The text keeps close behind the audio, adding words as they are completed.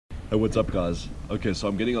Hey, what's up guys? Okay, so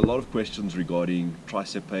I'm getting a lot of questions regarding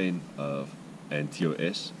tricep pain and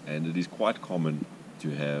TOS, and it is quite common to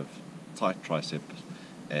have tight triceps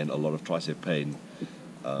and a lot of tricep pain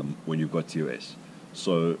when you've got TOS.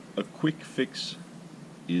 So a quick fix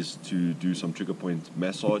is to do some trigger point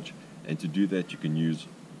massage, and to do that you can use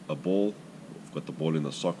a ball. I've got the ball in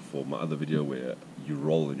the sock for my other video where you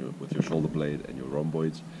roll with your shoulder blade and your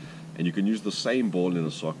rhomboids, and you can use the same ball in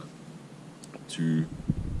a sock to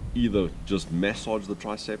either just massage the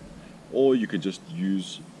tricep, or you can just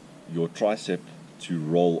use your tricep to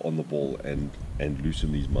roll on the ball and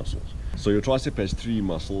loosen these muscles. So your tricep has three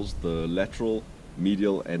muscles: the lateral,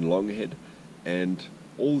 medial and long head, and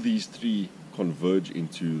all these three converge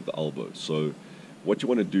into the elbow. So what you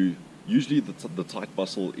want to do, usually the tight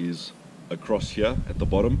muscle is across here at the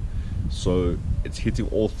bottom, so it's hitting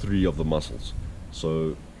all three of the muscles.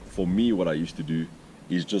 So for me, what I used to do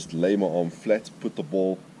is just lay my arm flat, put the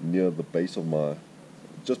ball near the base of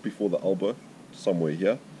just before the elbow, somewhere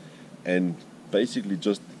here, and basically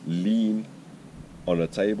just lean on a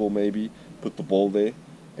table maybe, put the ball there,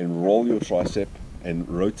 and roll your tricep and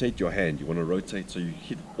rotate your hand. You want to rotate so you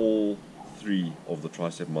hit all three of the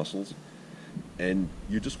tricep muscles, and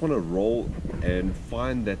you just want to roll and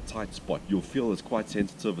find that tight spot. You'll feel it's quite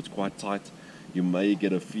sensitive, it's quite tight. You may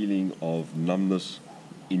get a feeling of numbness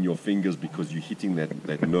in your fingers because you're hitting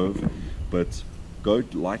that nerve, but go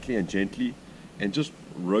lightly and gently and just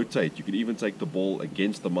rotate. You can even take the ball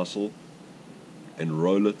against the muscle and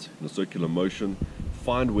roll it in a circular motion.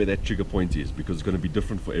 Find where that trigger point is, because it's going to be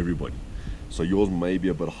different for everybody. So yours may be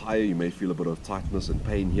a bit higher, you may feel a bit of tightness and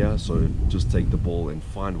pain here, so just take the ball and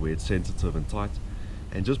find where it's sensitive and tight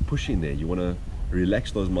and just push in there. You want to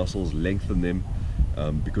relax those muscles, lengthen them,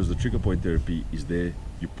 because the trigger point therapy is there.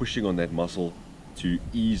 You're pushing on that muscle to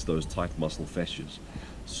ease those tight muscle fascias.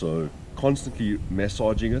 So constantly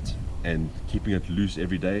massaging it and keeping it loose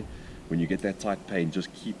every day. When you get that tight pain,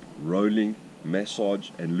 just keep rolling, massage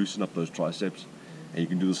and loosen up those triceps. And you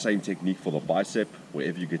can do the same technique for the bicep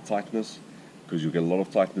wherever you get tightness, because you'll get a lot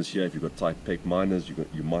of tightness here. If you've got tight pec minors,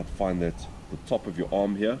 you might find that the top of your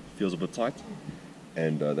arm here feels a bit tight,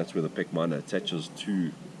 and that's where the pec minor attaches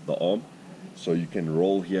to the arm. So you can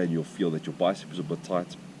roll here and you'll feel that your bicep is a bit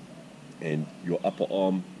tight, and your upper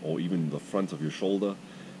arm or even the front of your shoulder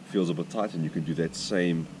feels a bit tight, and you can do that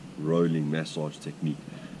same rolling massage technique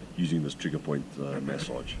using this trigger point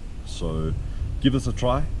massage. So give this a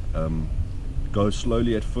try. Go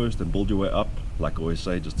slowly at first and build your way up. Like I always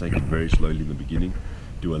say, just take it very slowly in the beginning,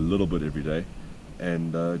 do a little bit every day,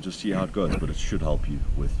 and just see how it goes, but it should help you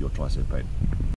with your tricep pain.